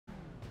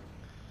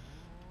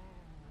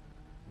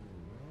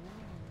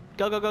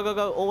Go, go, go, go,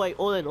 go. All way,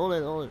 all in, all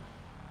in, all in.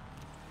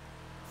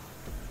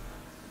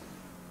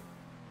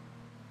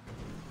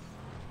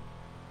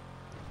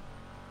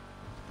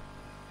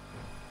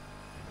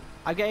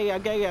 I'm getting it,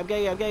 I'm getting it, I'm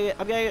getting it, I'm getting it,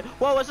 I'm getting it.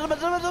 Whoa, what's up?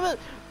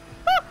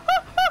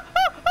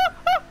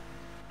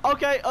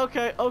 Okay,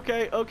 okay,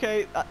 okay,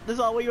 okay. This is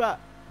all where you at.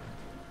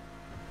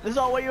 This is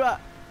all where you at.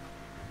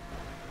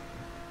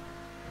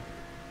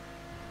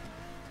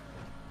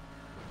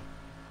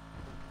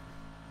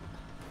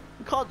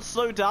 You can't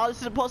slow down,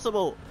 this is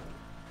impossible.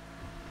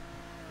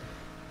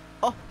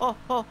 Oh, oh,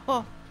 oh,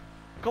 oh.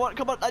 Come on,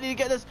 come on, I need to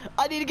get this.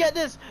 I need to get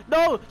this.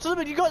 No,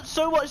 Solomon, you got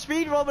so much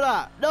speed from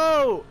that.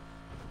 No.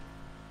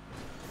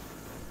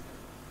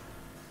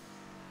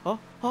 Oh,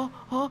 oh,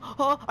 oh,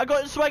 oh, I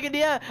got the swag in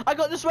the air. I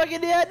got the swag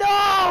in the air.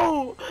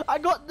 No! I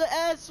got the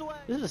air swag.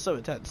 This is so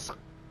intense.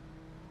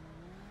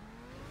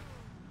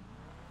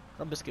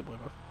 I'm biscuit boy,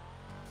 bro.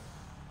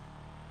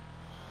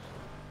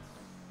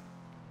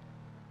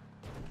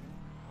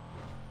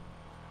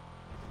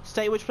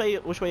 Stay which way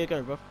you're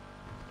going, bro.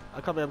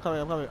 I'm coming, I'm coming,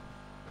 I'm coming.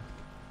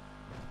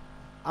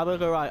 I'm gonna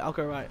go right, I'll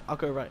go right, I'll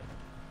go right.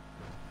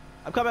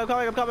 I'm coming, I'm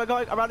coming, I'm coming, I'm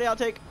coming. Around the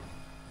outtake.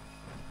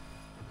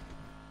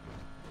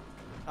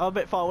 I'm a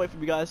bit far away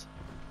from you guys.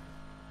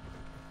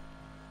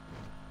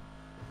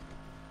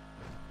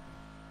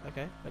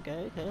 Okay,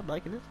 okay, okay, I'm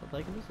liking this, I'm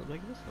liking this, I'm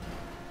liking this.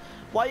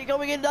 Why are you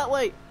going in that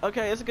way?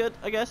 Okay, that's good,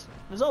 I guess.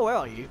 Rizzo, where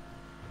are you?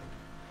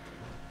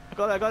 I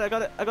got it, I got it, I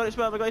got it, I got it,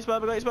 sperm, I got it,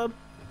 sperm, I got it, sperm.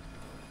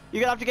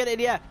 You're gonna have to get it in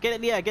the air, get it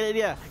in the air, get it in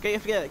the air. You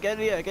have to get it, get it in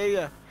the air, get it in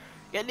the air.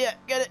 Get it in the air,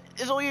 get it,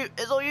 it's all you,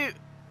 it's all you.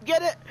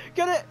 Get it,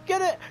 get it,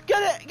 get it,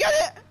 get it, get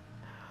it!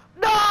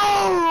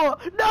 No!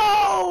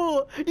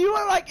 No! You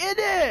were like in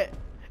it!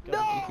 Go, no!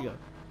 You can go.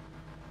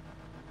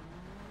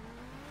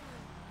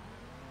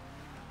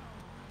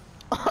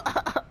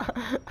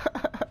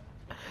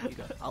 You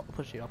go. I'll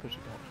push you, I'll push you.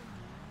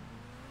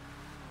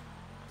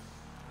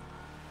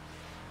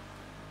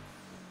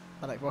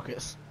 I like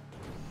rockets.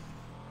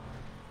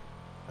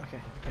 Okay,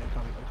 okay, I'm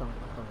coming, I'm coming,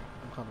 I'm coming,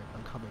 I'm coming,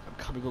 I'm coming, I'm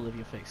coming all over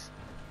your face.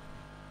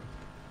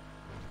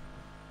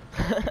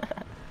 Okay.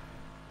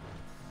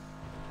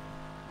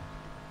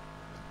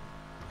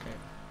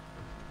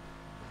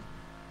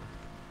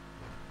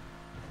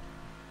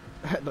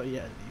 Not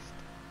yet, at least.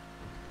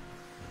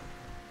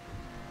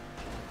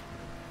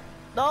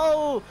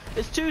 No!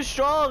 It's too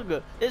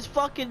strong! It's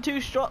fucking too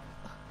strong!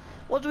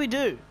 What do we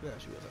do? Yeah,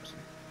 she was actually.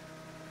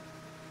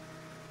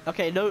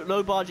 Okay,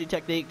 no barging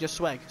technique, just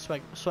swag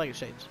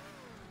exchange.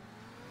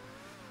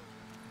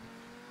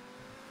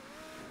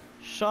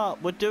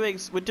 Sharp, we're doing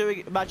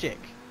magic.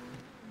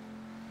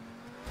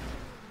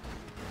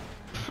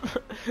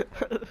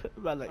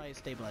 Man, like, try and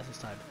stabilize this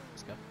time.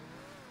 Let's go.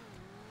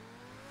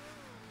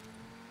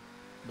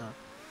 No.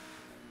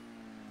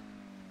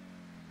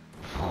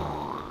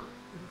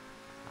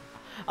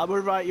 I'm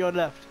on right, you're on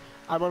left.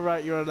 I'm on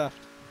right, you're on left.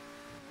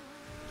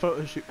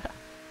 Photo shoot. Okay.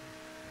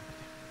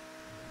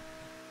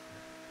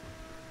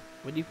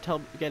 When you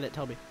get it,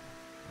 tell me.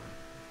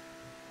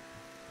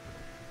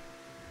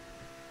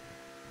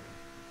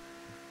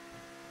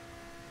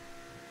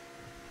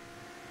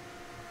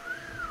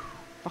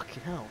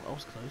 Fucking hell, that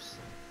was close.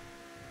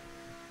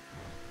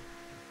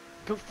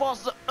 Go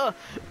faster!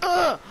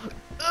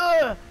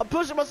 I'm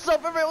pushing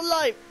myself in real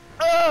life!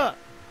 Go.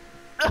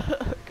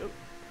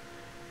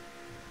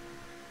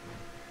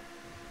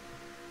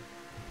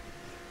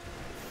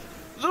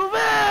 Zoom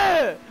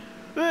in!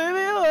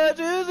 Baby, what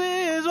you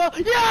see is what.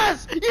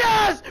 Yes!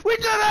 Yes! We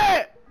did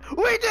it!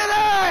 We did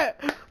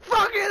it!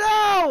 Fucking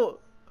hell!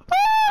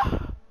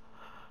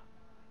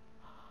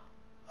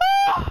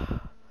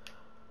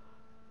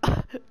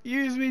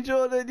 Use me,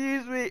 Jordan,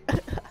 use me!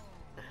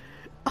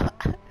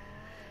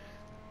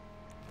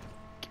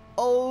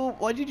 Oh,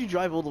 why did you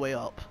drive all the way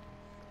up?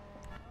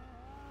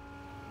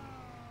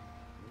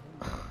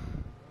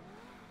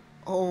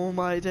 Oh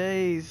my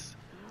days.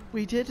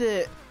 We did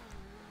it.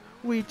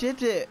 We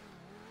did it.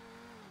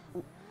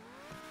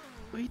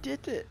 We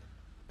did it.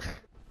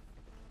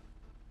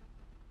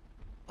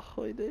 Oh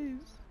my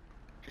days.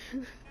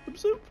 I'm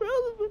so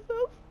proud of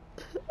myself.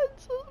 I'm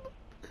so...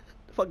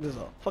 Fuck this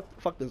off.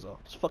 Fuck this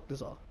off. Just fuck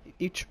this off.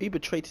 He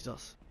betrayed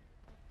us.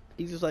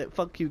 He's just like,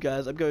 fuck you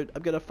guys. I'm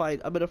gonna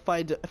find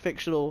a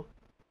fictional.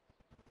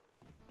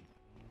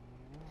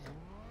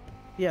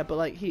 Yeah, but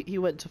like he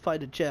went to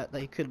find a jet that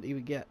he couldn't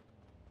even get.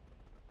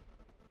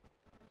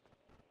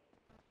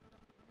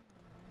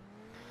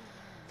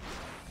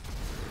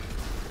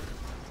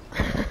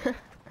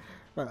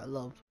 Man, I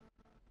love.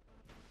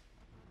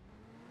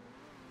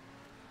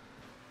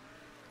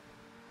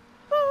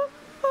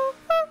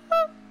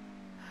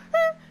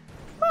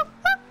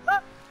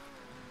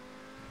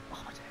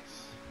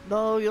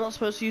 No, you're not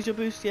supposed to use your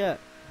boost yet.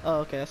 Oh,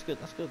 okay, that's good,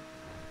 that's good.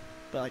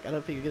 But like, I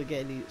don't think you're gonna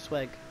get any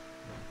swag.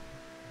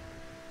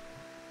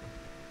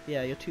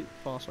 Yeah, you're too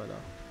fast right now.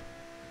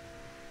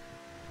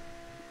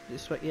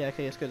 This swag, yeah,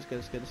 okay, it's good, it's good,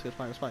 it's good, it's good, it's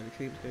fine, it's fine.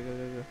 Go, go,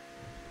 go, go.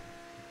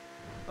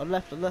 On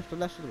left, on left, on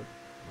left, on left.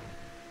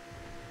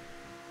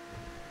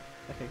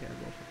 Okay, okay, I'm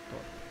off.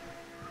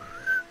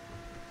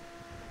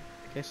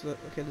 Okay, so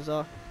okay, there's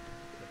our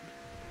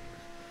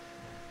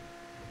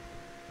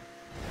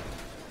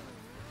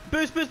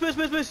boost, boost, boost,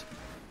 boost, boost.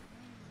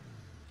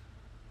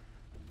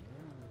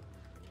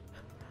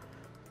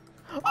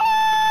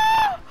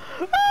 Ah!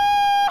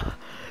 Ah!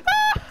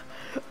 Ah!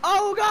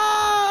 Oh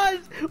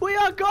God! We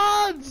are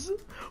gods!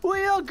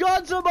 We are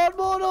gods among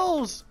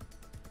mortals!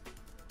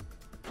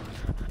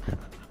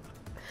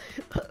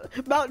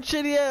 Mount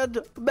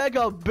Chiliad,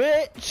 mega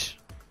bitch!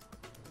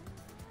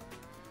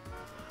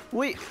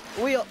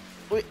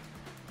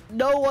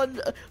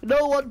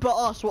 No one but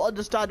us will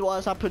understand what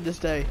has happened this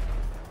day.